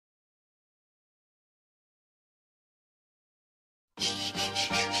We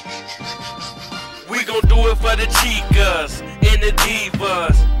gon' do it for the chicas and the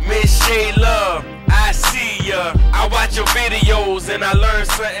divas. MsShayelove, I see ya. I watch your videos and I learn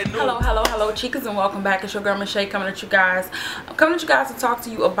something new. Hello chicas, and welcome back. It's your girl MsShay coming at you guys. I'm coming at you guys to talk to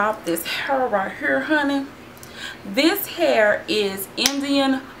you about this hair right here, honey. This hair is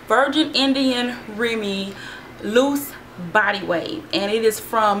Virgin Indian Remy loose body wave, and it is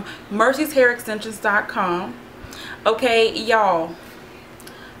from MsShayelove.com. Okay, y'all,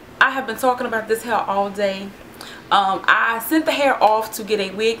 I have been talking about this hair all day. I sent the hair off to get a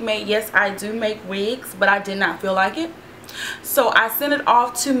wig made. Yes, I do make wigs, but I did not feel like it, so I sent it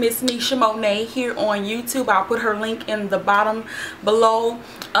off to Miss Nishamonae here on YouTube. I'll put her link in the bottom below.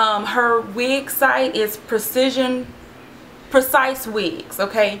 Her wig site is Precise Wigs,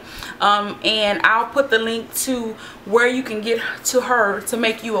 okay? And I'll put the link to where you can get to her to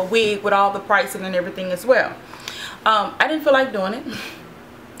make you a wig with all the pricing and everything as well. I didn't feel like doing it,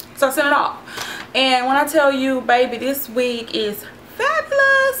 so I sent it off. And when I tell you, baby, this wig is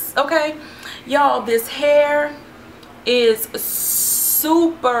fabulous, okay? Y'all, this hair is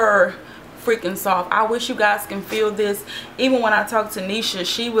super freaking soft. I wish you guys can feel this. Even when I talked to Nisha,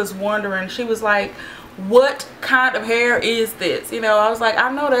 she was wondering, she was like, what kind of hair is this? You know, I was like,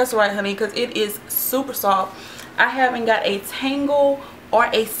 I know that's right, honey, because it is super soft. I haven't got a tangle or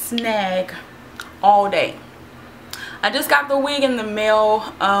a snag all day. I just got the wig in the mail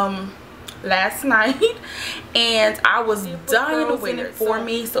last night, and I was dying to win it for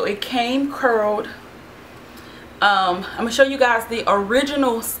me, so it came curled. I'm gonna show you guys the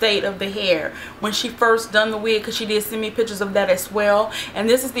original state of the hair when she first done the wig, because she did send me pictures of that as well. And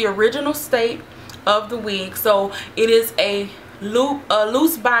this is the original state of the wig. So it is a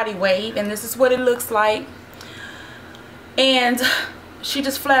loose body wave, and this is what it looks like. And she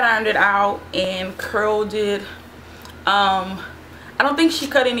just flat ironed it out and curled it. I don't think she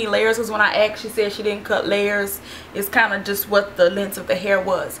cut any layers, because when I asked, she said she didn't cut layers. It's kind of just what the length of the hair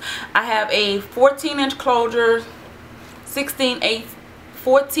was. I have a 14-inch closure,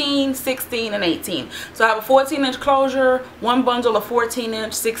 14, 16, and 18. So I have a 14-inch closure, one bundle of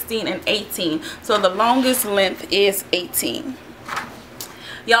 14-inch, 16, and 18. So the longest length is 18.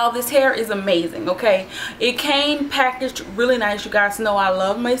 Y'all, this hair is amazing, okay? It came packaged really nice. You guys know I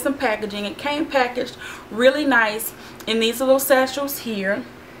love me some packaging. It came packaged really nice in these little satchels here.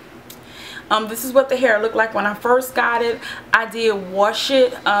 This is what the hair looked like when I first got it. I did wash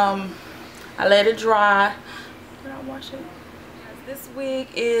it. I let it dry. Did I wash it? This wig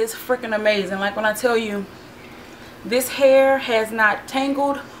is freaking amazing. Like when I tell you, this hair has not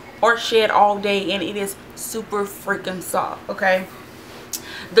tangled or shed all day, and it is super freaking soft, okay?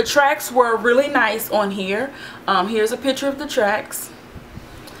 The tracks were really nice on here. Here's a picture of the tracks.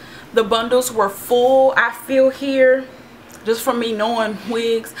 The bundles were full. I feel here, just from me knowing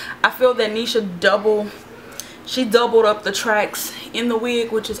wigs, I feel that Nisha doubled up the tracks in the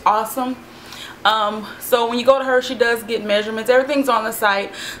wig, which is awesome. So when you go to her, she does get measurements. Everything's on the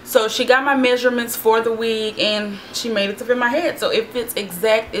site. So she got my measurements for the wig, and she made it to fit my head. So it fits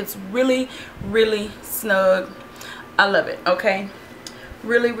exact. It's really, really snug. I love it, okay?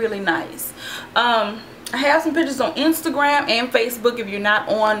 Really, really nice. I have some pictures on Instagram and Facebook. If you're not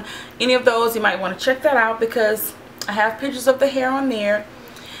on any of those, you might want to check that out, because I have pictures of the hair on there.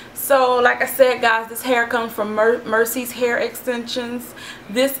 So like I said, guys, this hair comes from Mercy's Hair Extensions.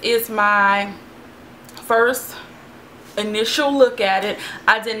 This is my first initial look at it.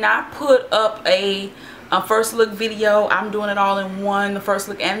 I did not put up a first look video. I'm doing it all in one, the first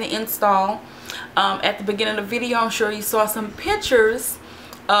look and the install. At the beginning of the video, I'm sure you saw some pictures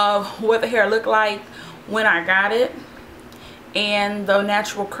of what the hair looked like when I got it, and the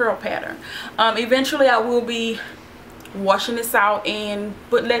natural curl pattern. Eventually I will be washing this out and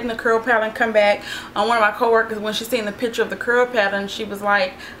letting the curl pattern come back. One of my coworkers, when she seen the picture of the curl pattern, she was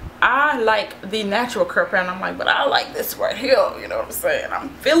like, I like the natural curl pattern. I'm like, but I like this right here, you know what I'm saying? I'm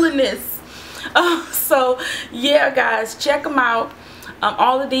feeling this. So yeah, guys, check them out.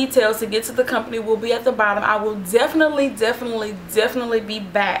 All the details to get to the company will be at the bottom. I will definitely be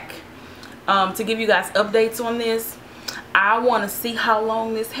back to give you guys updates on this. I want to see how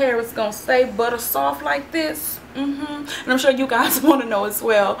long this hair is going to stay butter soft like this. And I'm sure you guys want to know as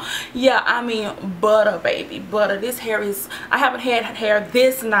well. Yeah, I mean butter, baby, butter. This hair is, I haven't had hair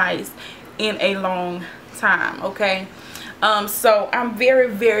this nice in a long time, okay? So I'm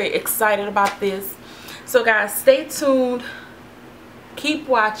very excited about this. So guys, stay tuned. Keep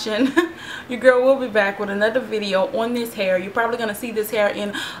watching. Your girl will be back with another video on this hair. You're probably going to see this hair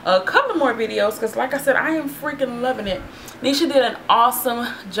in a couple more videos, because like I said, I am freaking loving it. Nisha did an awesome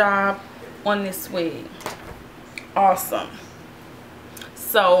job on this wig. Awesome.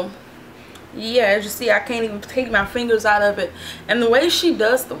 So yeah, as you see, I can't even take my fingers out of it. And the way she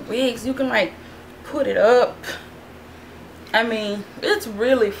does the wigs, you can like put it up. I mean, it's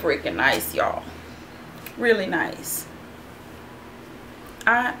really freaking nice, y'all. Really nice.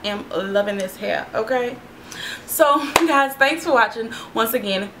 I am loving this hair. Okay, so guys, thanks for watching. Once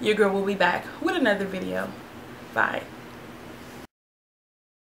again, your girl will be back with another video. Bye.